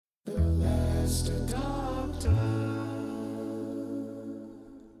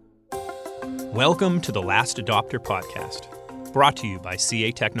Welcome to the Last Adopter Podcast, brought to you by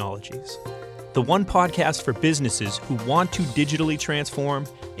CA Technologies, the one podcast for businesses who want to digitally transform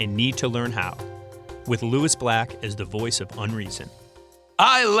and need to learn how, with Lewis Black as the voice of unreason.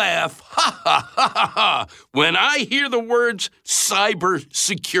 I laugh, ha ha ha ha ha, when I hear the words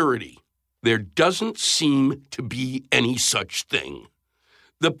cybersecurity. There doesn't seem to be any such thing.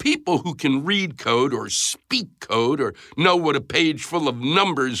 The people who can read code or speak code or know what a page full of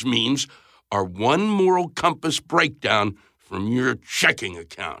numbers means are one moral compass breakdown from your checking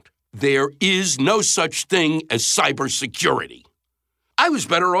account. There is no such thing as cybersecurity. I was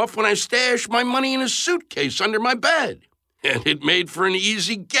better off when I stashed my money in a suitcase under my bed, and it made for an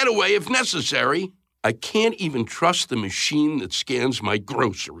easy getaway if necessary. I can't even trust the machine that scans my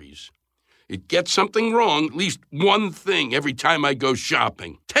groceries. It gets something wrong, at least one thing, every time I go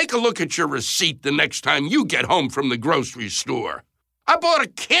shopping. Take a look at your receipt the next time you get home from the grocery store. I bought a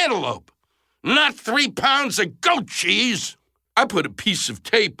cantaloupe, not 3 pounds of goat cheese. I put a piece of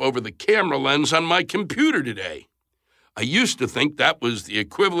tape over the camera lens on my computer today. I used to think that was the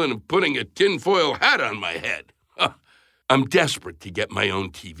equivalent of putting a tinfoil hat on my head. I'm desperate to get my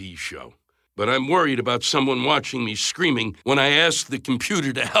own TV show, but I'm worried about someone watching me screaming when I ask the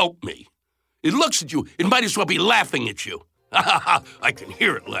computer to help me. It looks at you. It might as well be laughing at you. I can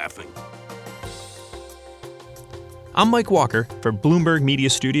hear it laughing. I'm Mike Walker for Bloomberg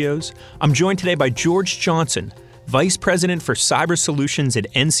Media Studios. I'm joined today by George Johnson, Vice President for Cyber Solutions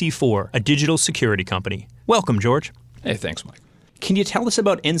at NC4, a digital security company. Welcome, George. Hey, thanks, Mike. Can you tell us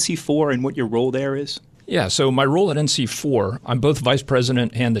about NC4 and what your role there is? Yeah, so my role at NC4, I'm both Vice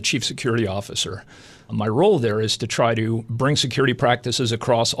President and the Chief Security Officer. My role there is to try to bring security practices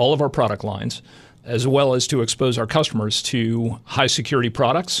across all of our product lines, as well as to expose our customers to high security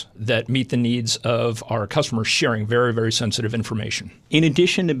products that meet the needs of our customers sharing very, very sensitive information. In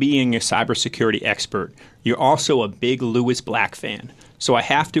addition to being a cybersecurity expert, you're also a big Lewis Black fan. So I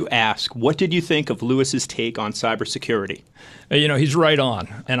have to ask, what did you think of Lewis's take on cybersecurity? You know, he's right on,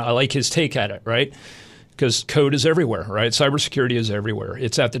 and I like his take at it, right? Because code is everywhere, right? Cybersecurity is everywhere.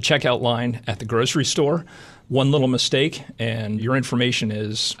 It's at the checkout line at the grocery store. One little mistake and your information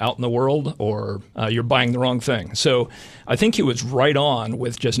is out in the world, or you're buying the wrong thing. So I think he was right on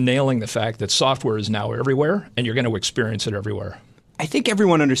with just nailing the fact that software is now everywhere and you're going to experience it everywhere. I think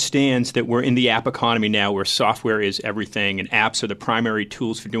everyone understands that we're in the app economy now where software is everything and apps are the primary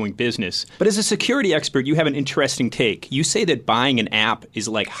tools for doing business. But as a security expert, you have an interesting take. You say that buying an app is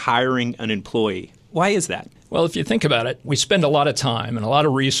like hiring an employee. Why is that? Well, if you think about it, we spend a lot of time and a lot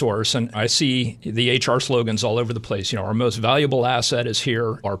of resource, and I see the HR slogans all over the place. You know, our most valuable asset is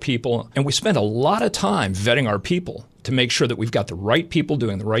here, our people. And we spend a lot of time vetting our people to make sure that we've got the right people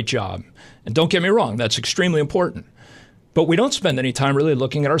doing the right job. And don't get me wrong, that's extremely important. But we don't spend any time really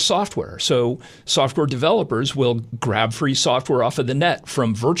looking at our software. So software developers will grab free software off of the net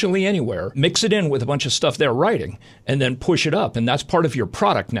from virtually anywhere, mix it in with a bunch of stuff they're writing, and then push it up. And that's part of your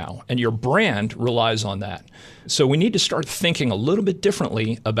product now. And your brand relies on that. So we need to start thinking a little bit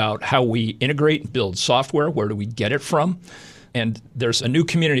differently about how we integrate and build software. Where do we get it from? And there's a new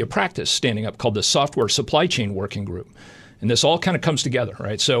community of practice standing up called the Software Supply Chain Working Group. And this all kind of comes together,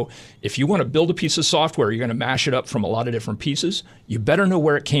 right? So if you want to build a piece of software, you're going to mash it up from a lot of different pieces. You better know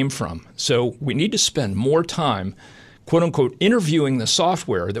where it came from. So we need to spend more time, quote unquote, interviewing the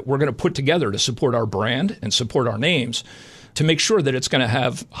software that we're going to put together to support our brand and support our names to make sure that it's going to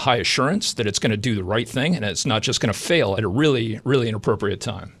have high assurance, that it's going to do the right thing, and it's not just going to fail at a really, really inappropriate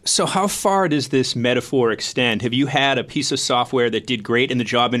time. So how far does this metaphor extend? Have you had a piece of software that did great in the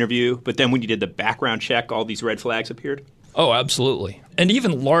job interview, but then when you did the background check, all these red flags appeared? Oh, absolutely. And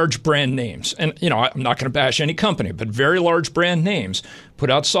even large brand names. And, you know, I'm not going to bash any company, but very large brand names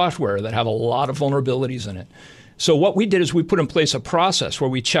put out software that have a lot of vulnerabilities in it. So what we did is we put in place a process where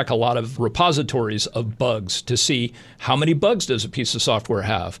we check a lot of repositories of bugs to see how many bugs does a piece of software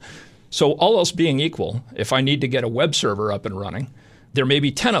have. So all else being equal, if I need to get a web server up and running, there may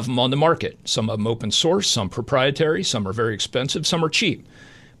be 10 of them on the market. Some of them open source, some proprietary, some are very expensive, some are cheap.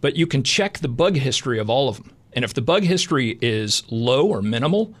 But you can check the bug history of all of them. And if the bug history is low or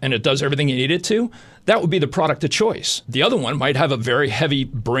minimal and it does everything you need it to, that would be the product of choice. The other one might have a very heavy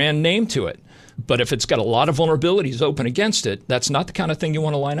brand name to it. But if it's got a lot of vulnerabilities open against it, that's not the kind of thing you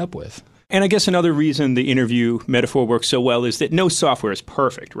want to line up with. And I guess another reason the interview metaphor works so well is that no software is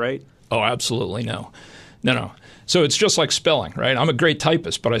perfect, right? Oh, absolutely no. No. So it's just like spelling, right? I'm a great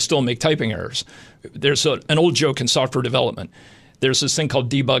typist, but I still make typing errors. There's an old joke in software development. There's this thing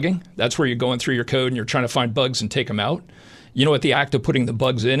called debugging. That's where you're going through your code and you're trying to find bugs and take them out. You know what the act of putting the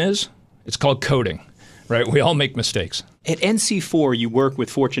bugs in is? It's called coding, right? We all make mistakes. At NC4, you work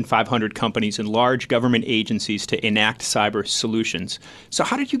with Fortune 500 companies and large government agencies to enact cyber solutions. So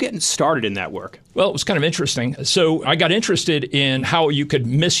how did you get started in that work? Well, it was kind of interesting. So I got interested in how you could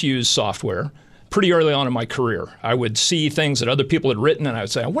misuse software pretty early on in my career. I would see things that other people had written, and I would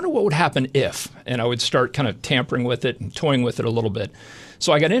say, I wonder what would happen if. And I would start kind of tampering with it and toying with it a little bit.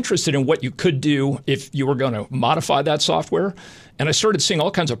 So I got interested in what you could do if you were going to modify that software. And I started seeing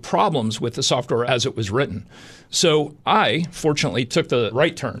all kinds of problems with the software as it was written. So I, fortunately, took the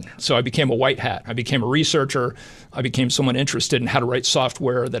right turn. So I became a white hat. I became a researcher. I became someone interested in how to write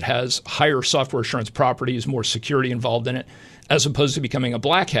software that has higher software assurance properties, more security involved in it, as opposed to becoming a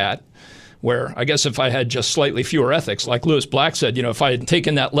black hat, where I guess if I had just slightly fewer ethics, like Lewis Black said, if I had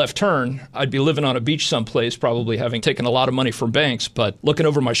taken that left turn, I'd be living on a beach someplace, probably having taken a lot of money from banks, but looking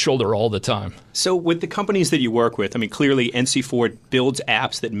over my shoulder all the time. So with the companies that you work with, clearly NC4 builds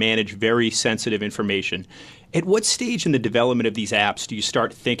apps that manage very sensitive information. At what stage in the development of these apps do you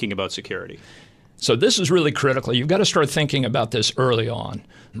start thinking about security? So this is really critical. You've got to start thinking about this early on,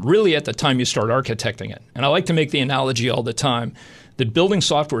 really at the time you start architecting it. And I like to make the analogy all the time that building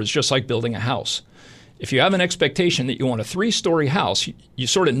software is just like building a house. If you have an expectation that you want a 3-story house, you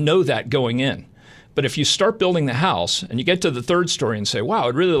sort of know that going in. But if you start building the house and you get to the 3rd story and say, wow,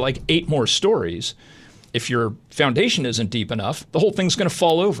 I'd really like 8 more stories, if your foundation isn't deep enough, the whole thing's going to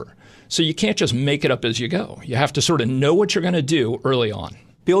fall over. So you can't just make it up as you go. You have to sort of know what you're going to do early on.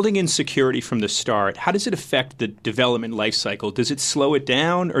 Building in security from the start, how does it affect the development lifecycle? Does it slow it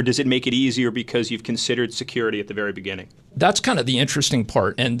down, or does it make it easier because you've considered security at the very beginning? That's kind of the interesting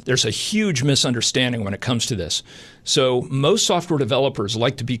part, and there's a huge misunderstanding when it comes to this. So most software developers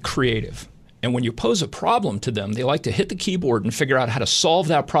like to be creative, and when you pose a problem to them, they like to hit the keyboard and figure out how to solve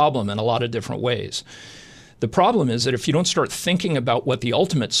that problem in a lot of different ways. The problem is that if you don't start thinking about what the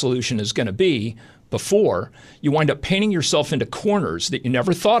ultimate solution is going to be before, you wind up painting yourself into corners that you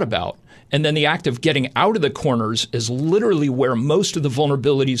never thought about. And then the act of getting out of the corners is literally where most of the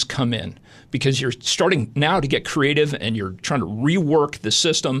vulnerabilities come in, because you're starting now to get creative and you're trying to rework the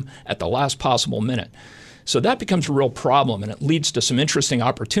system at the last possible minute. So that becomes a real problem, and it leads to some interesting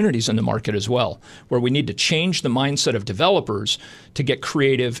opportunities in the market as well, where we need to change the mindset of developers to get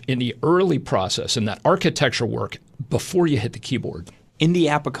creative in the early process, in that architecture work, before you hit the keyboard. In the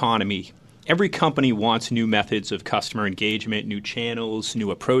app economy, every company wants new methods of customer engagement, new channels, new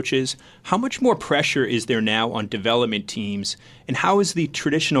approaches. How much more pressure is there now on development teams, and how is the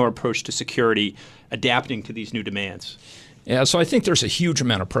traditional approach to security adapting to these new demands? Yeah, so I think there's a huge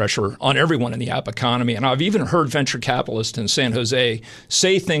amount of pressure on everyone in the app economy. And I've even heard venture capitalists in San Jose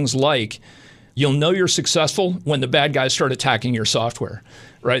say things like, you'll know you're successful when the bad guys start attacking your software,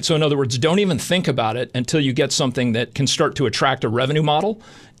 right? So in other words, don't even think about it until you get something that can start to attract a revenue model,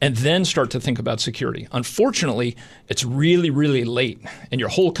 and then start to think about security. Unfortunately, it's really, really late, and your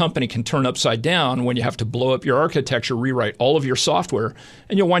whole company can turn upside down when you have to blow up your architecture, rewrite all of your software,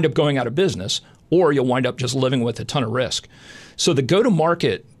 and you'll wind up going out of business, or you'll wind up just living with a ton of risk. So the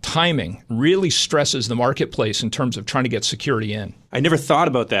go-to-market timing really stresses the marketplace in terms of trying to get security in. I never thought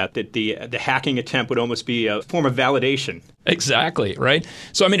about that the hacking attempt would almost be a form of validation. Exactly, right?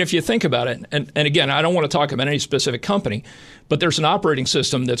 So, if you think about it, and again, I don't want to talk about any specific company, but there's an operating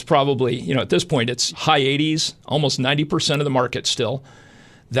system that's probably, at this point, it's high 80s, almost 90% of the market still.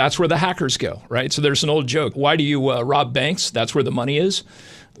 That's where the hackers go, right? So there's an old joke. Why do you rob banks? That's where the money is.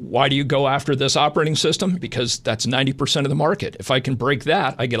 Why do you go after this operating system? Because that's 90% of the market. If I can break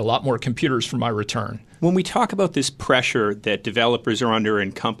that, I get a lot more computers for my return. When we talk about this pressure that developers are under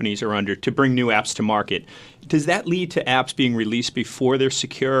and companies are under to bring new apps to market, does that lead to apps being released before they're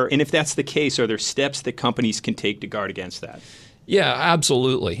secure? And if that's the case, are there steps that companies can take to guard against that? Yeah,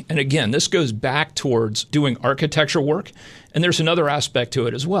 absolutely. And again, this goes back towards doing architecture work. And there's another aspect to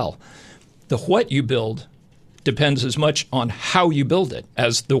it as well. The what you build depends as much on how you build it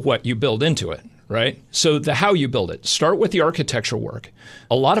as the what you build into it, right? So the how you build it, start with the architecture work.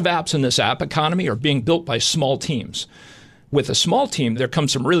 A lot of apps in this app economy are being built by small teams. With a small team, there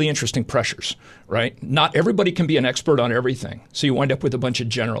comes some really interesting pressures, right? Not everybody can be an expert on everything. So you wind up with a bunch of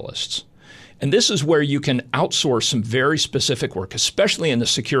generalists. And this is where you can outsource some very specific work, especially in the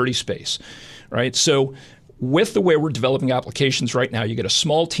security space, right? So with the way we're developing applications right now, you get a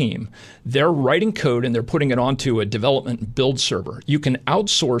small team. They're writing code and they're putting it onto a development and build server. You can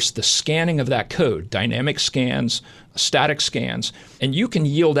outsource the scanning of that code, dynamic scans, static scans, and you can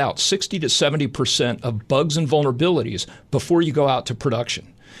yield out 60 to 70% of bugs and vulnerabilities before you go out to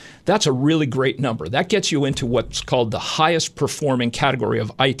production. That's a really great number. That gets you into what's called the highest performing category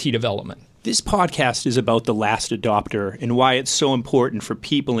of IT development. This podcast is about the last adopter and why it's so important for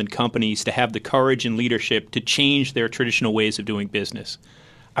people and companies to have the courage and leadership to change their traditional ways of doing business.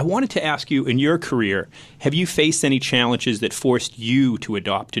 I wanted to ask you, in your career, have you faced any challenges that forced you to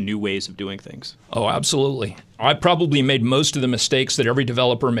adopt to new ways of doing things? Oh, absolutely. I probably made most of the mistakes that every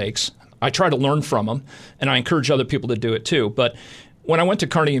developer makes. I try to learn from them, and I encourage other people to do it too. But when I went to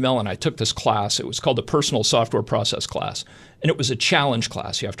Carnegie Mellon, I took this class. It was called the Personal Software Process class, and it was a challenge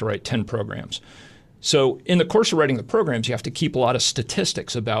class. You have to write 10 programs. So in the course of writing the programs, you have to keep a lot of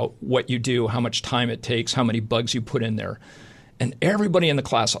statistics about what you do, how much time it takes, how many bugs you put in there. And everybody in the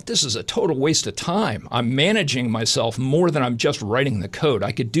class thought, this is a total waste of time. I'm managing myself more than I'm just writing the code.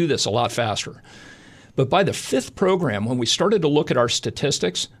 I could do this a lot faster. But by the 5th program, when we started to look at our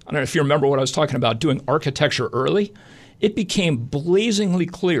statistics, I don't know if you remember what I was talking about, doing architecture early, it became blazingly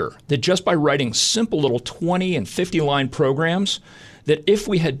clear that just by writing simple little 20 and 50-line programs, that if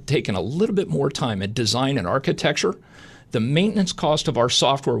we had taken a little bit more time at design and architecture, the maintenance cost of our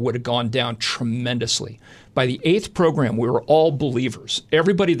software would have gone down tremendously. By the 8th program, we were all believers.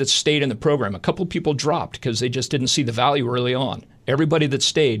 Everybody that stayed in the program, a couple people dropped because they just didn't see the value early on. Everybody that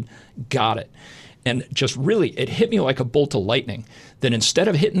stayed got it. And just really, it hit me like a bolt of lightning that instead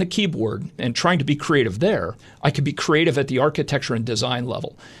of hitting the keyboard and trying to be creative there, I could be creative at the architecture and design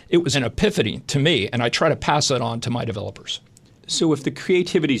level. It was an epiphany to me, and I try to pass that on to my developers. So if the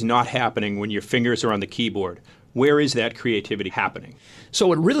creativity is not happening when your fingers are on the keyboard, where is that creativity happening?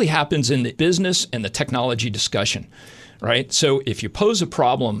 So it really happens in the business and the technology discussion, right? So if you pose a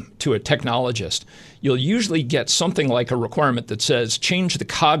problem to a technologist, you'll usually get something like a requirement that says change the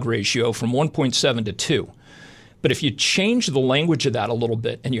COG ratio from 1.7 to 2. But if you change the language of that a little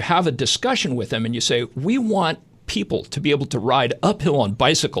bit and you have a discussion with them and you say, we want people to be able to ride uphill on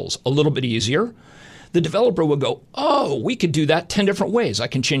bicycles a little bit easier, the developer will go, oh, we could do that 10 different ways. I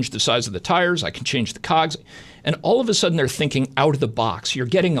can change the size of the tires. I can change the cogs. And all of a sudden, they're thinking out of the box. You're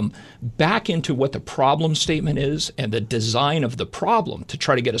getting them back into what the problem statement is and the design of the problem to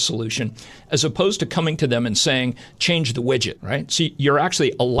try to get a solution, as opposed to coming to them and saying, change the widget, right? So you're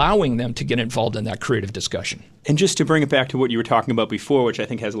actually allowing them to get involved in that creative discussion. And just to bring it back to what you were talking about before, which I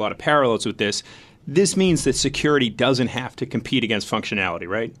think has a lot of parallels with this means that security doesn't have to compete against functionality,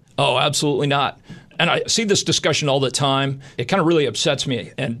 right? Oh, absolutely not. And I see this discussion all the time. It kind of really upsets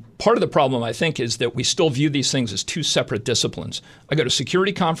me. And part of the problem, I think, is that we still view these things as two separate disciplines. I go to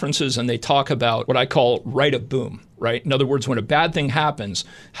security conferences and they talk about what I call right of boom, right? In other words, when a bad thing happens,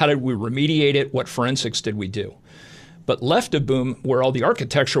 how did we remediate it? What forensics did we do? But left of boom, where all the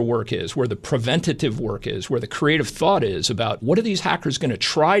architecture work is, where the preventative work is, where the creative thought is about what are these hackers going to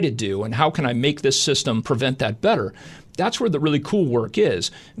try to do and how can I make this system prevent that better? That's where the really cool work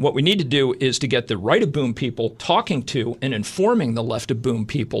is. What we need to do is to get the right of boom people talking to and informing the left of boom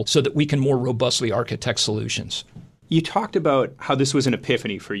people so that we can more robustly architect solutions. You talked about how this was an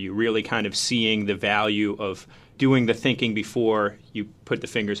epiphany for you, really kind of seeing the value of doing the thinking before you put the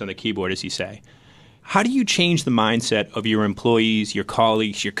fingers on the keyboard, as you say. How do you change the mindset of your employees, your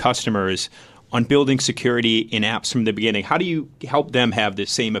colleagues, your customers on building security in apps from the beginning? How do you help them have the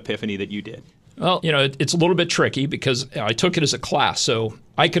same epiphany that you did? Well, it's a little bit tricky because I took it as a class, so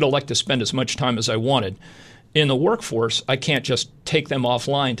I could elect to spend as much time as I wanted. In the workforce, I can't just take them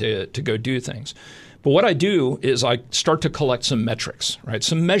offline to go do things. But what I do is I start to collect some metrics, right?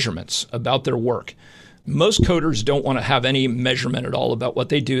 Some measurements about their work. Most coders don't want to have any measurement at all about what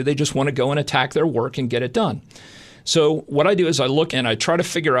they do. They just want to go and attack their work and get it done. So what I do is I look and I try to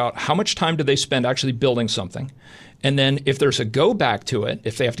figure out how much time do they spend actually building something. And then if there's a go back to it,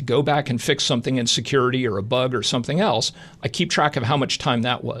 if they have to go back and fix something in security or a bug or something else, I keep track of how much time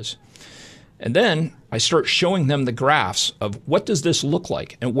that was. And then I start showing them the graphs of what does this look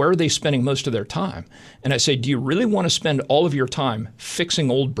like and where are they spending most of their time. And I say, do you really want to spend all of your time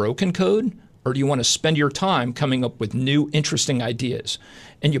fixing old broken code? Or do you want to spend your time coming up with new, interesting ideas?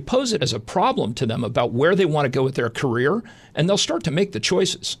 And you pose it as a problem to them about where they want to go with their career, and they'll start to make the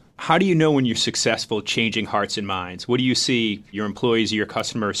choices. How do you know when you're successful changing hearts and minds? What do you see your employees or your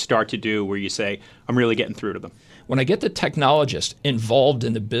customers start to do where you say, I'm really getting through to them? When I get the technologist involved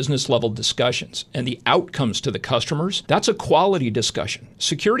in the business level discussions and the outcomes to the customers, that's a quality discussion.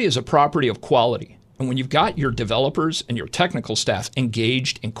 Security is a property of quality. And when you've got your developers and your technical staff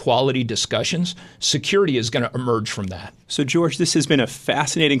engaged in quality discussions, security is going to emerge from that. So, George, this has been a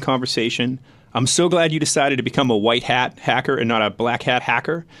fascinating conversation. I'm so glad you decided to become a white hat hacker and not a black hat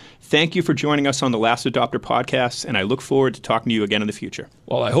hacker. Thank you for joining us on the Last Adopter podcast, and I look forward to talking to you again in the future.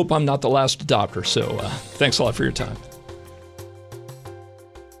 Well, I hope I'm not the last adopter, so thanks a lot for your time.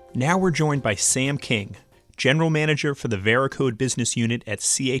 Now we're joined by Sam King. General Manager for the Veracode Business Unit at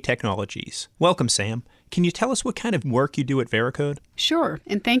CA Technologies. Welcome, Sam. Can you tell us what kind of work you do at Veracode? Sure,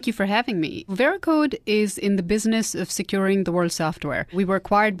 and thank you for having me. Veracode is in the business of securing the world's software. We were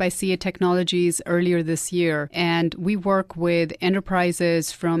acquired by CA Technologies earlier this year, and we work with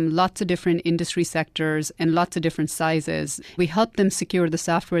enterprises from lots of different industry sectors and lots of different sizes. We help them secure the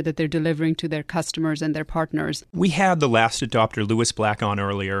software that they're delivering to their customers and their partners. We had the last adopter, Lewis Black, on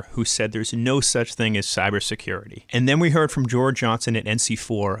earlier, who said there's no such thing as cybersecurity. And then we heard from George Johnson at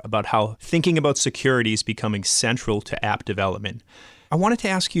NC4 about how thinking about security is becoming central to app development. I wanted to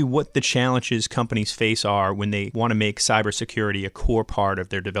ask you what the challenges companies face are when they want to make cybersecurity a core part of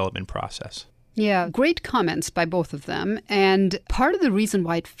their development process. Yeah, great comments by both of them. And part of the reason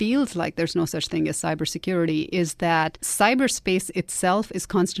why it feels like there's no such thing as cybersecurity is that cyberspace itself is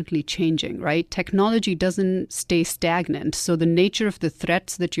constantly changing, right? Technology doesn't stay stagnant. So the nature of the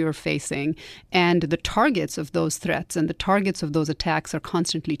threats that you're facing and the targets of those threats and the targets of those attacks are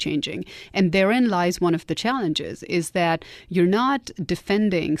constantly changing. And therein lies one of the challenges, is that you're not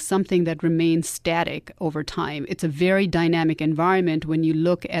defending something that remains static over time. It's a very dynamic environment when you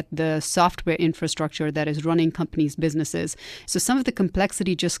look at the software infrastructure that is running companies' businesses. So some of the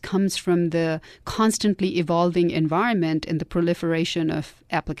complexity just comes from the constantly evolving environment and the proliferation of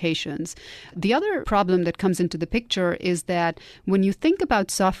applications. The other problem that comes into the picture is that when you think about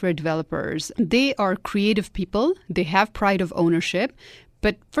software developers, they are creative people, they have pride of ownership,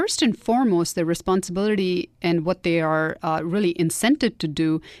 but first and foremost, their responsibility and what they are really incented to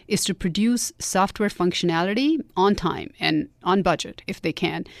do is to produce software functionality on time and on budget, if they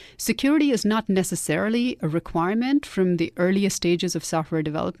can. Security is not necessarily a requirement from the earliest stages of software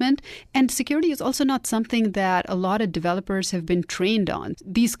development, and security is also not something that a lot of developers have been trained on.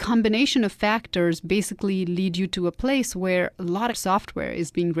 These combination of factors basically lead you to a place where a lot of software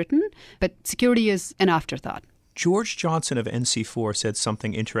is being written, but security is an afterthought. George Johnson of NC4 said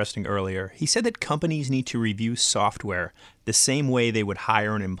something interesting earlier. He said that companies need to review software the same way they would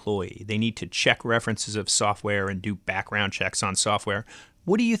hire an employee. They need to check references of software and do background checks on software.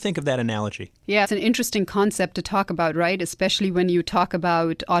 What do you think of that analogy? Yeah, it's an interesting concept to talk about, right? Especially when you talk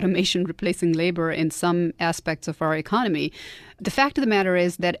about automation replacing labor in some aspects of our economy. The fact of the matter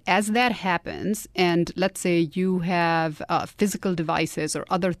is that as that happens, and let's say you have physical devices or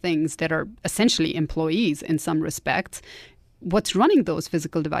other things that are essentially employees in some respects, what's running those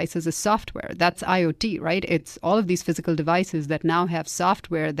physical devices is software. That's IoT, right? It's all of these physical devices that now have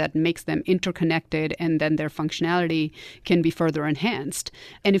software that makes them interconnected, and then their functionality can be further enhanced.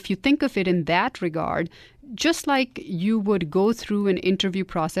 And if you think of it in that regard, just like you would go through an interview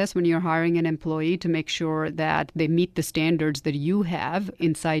process when you're hiring an employee to make sure that they meet the standards that you have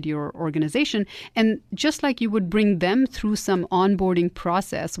inside your organization, and just like you would bring them through some onboarding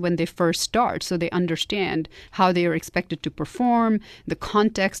process when they first start so they understand how they are expected to perform, the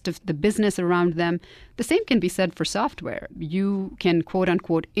context of the business around them, the same can be said for software. You can, quote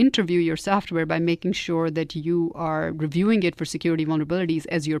unquote, interview your software by making sure that you are reviewing it for security vulnerabilities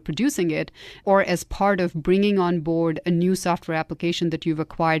as you're producing it, or as part of bringing on board a new software application that you've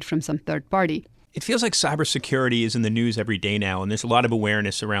acquired from some third party. It feels like cybersecurity is in the news every day now, and there's a lot of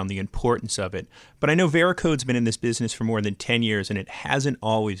awareness around the importance of it. But I know Veracode's been in this business for more than 10 years, and it hasn't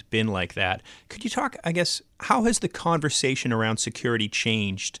always been like that. Could you talk, I guess, how has the conversation around security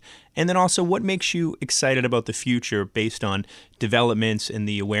changed? And then also, what makes you excited about the future based on developments and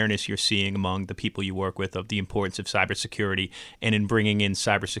the awareness you're seeing among the people you work with of the importance of cybersecurity and in bringing in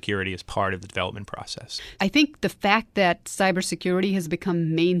cybersecurity as part of the development process? I think the fact that cybersecurity has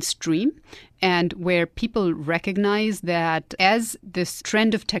become mainstream and where people recognize that as this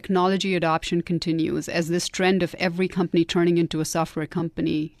trend of technology adoption continues, as this trend of every company turning into a software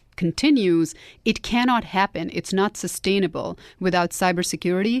company continues, it cannot happen. It's not sustainable without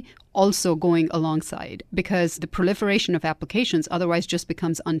cybersecurity also going alongside, because the proliferation of applications otherwise just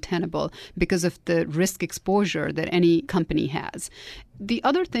becomes untenable because of the risk exposure that any company has. The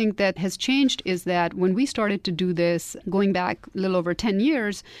other thing that has changed is that when we started to do this, going back a little over 10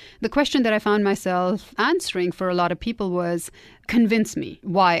 years, the question that I found myself answering for a lot of people was, convince me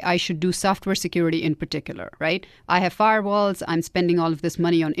why I should do software security in particular, right? I have firewalls, I'm spending all of this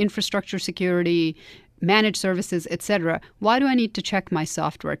money on infrastructure security, managed services, etc. Why do I need to check my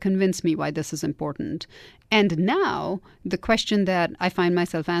software? Convince me why this is important. And now the question that I find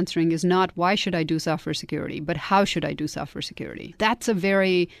myself answering is not why should I do software security, but how should I do software security? That's a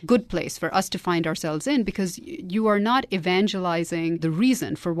very good place for us to find ourselves in, because you are not evangelizing the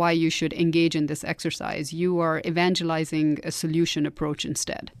reason for why you should engage in this exercise. You are evangelizing a solution approach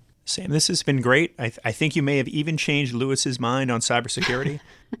instead. Sam, this has been great. I think you may have even changed Lewis's mind on cybersecurity.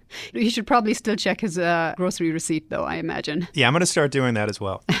 He should probably still check his grocery receipt, though, I imagine. Yeah, I'm going to start doing that as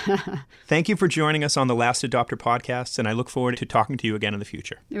well. Thank you for joining us on the Last Adopter podcast, and I look forward to talking to you again in the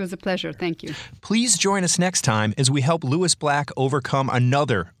future. It was a pleasure. Thank you. Please join us next time as we help Lewis Black overcome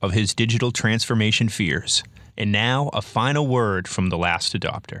another of his digital transformation fears. And now, a final word from the Last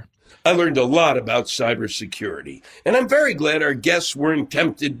Adopter. I learned a lot about cybersecurity, and I'm very glad our guests weren't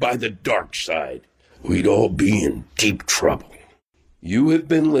tempted by the dark side. We'd all be in deep trouble. You have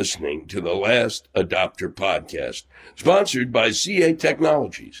been listening to the Last Adopter podcast, sponsored by CA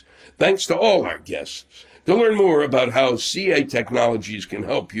Technologies. Thanks to all our guests. To learn more about how CA Technologies can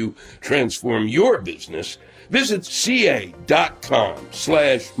help you transform your business, visit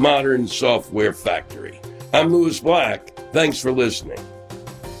ca.com/modern software factory. I'm Lewis Black. Thanks for listening.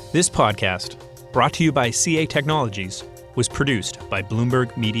 This podcast, brought to you by CA Technologies, was produced by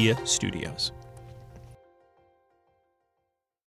Bloomberg Media Studios.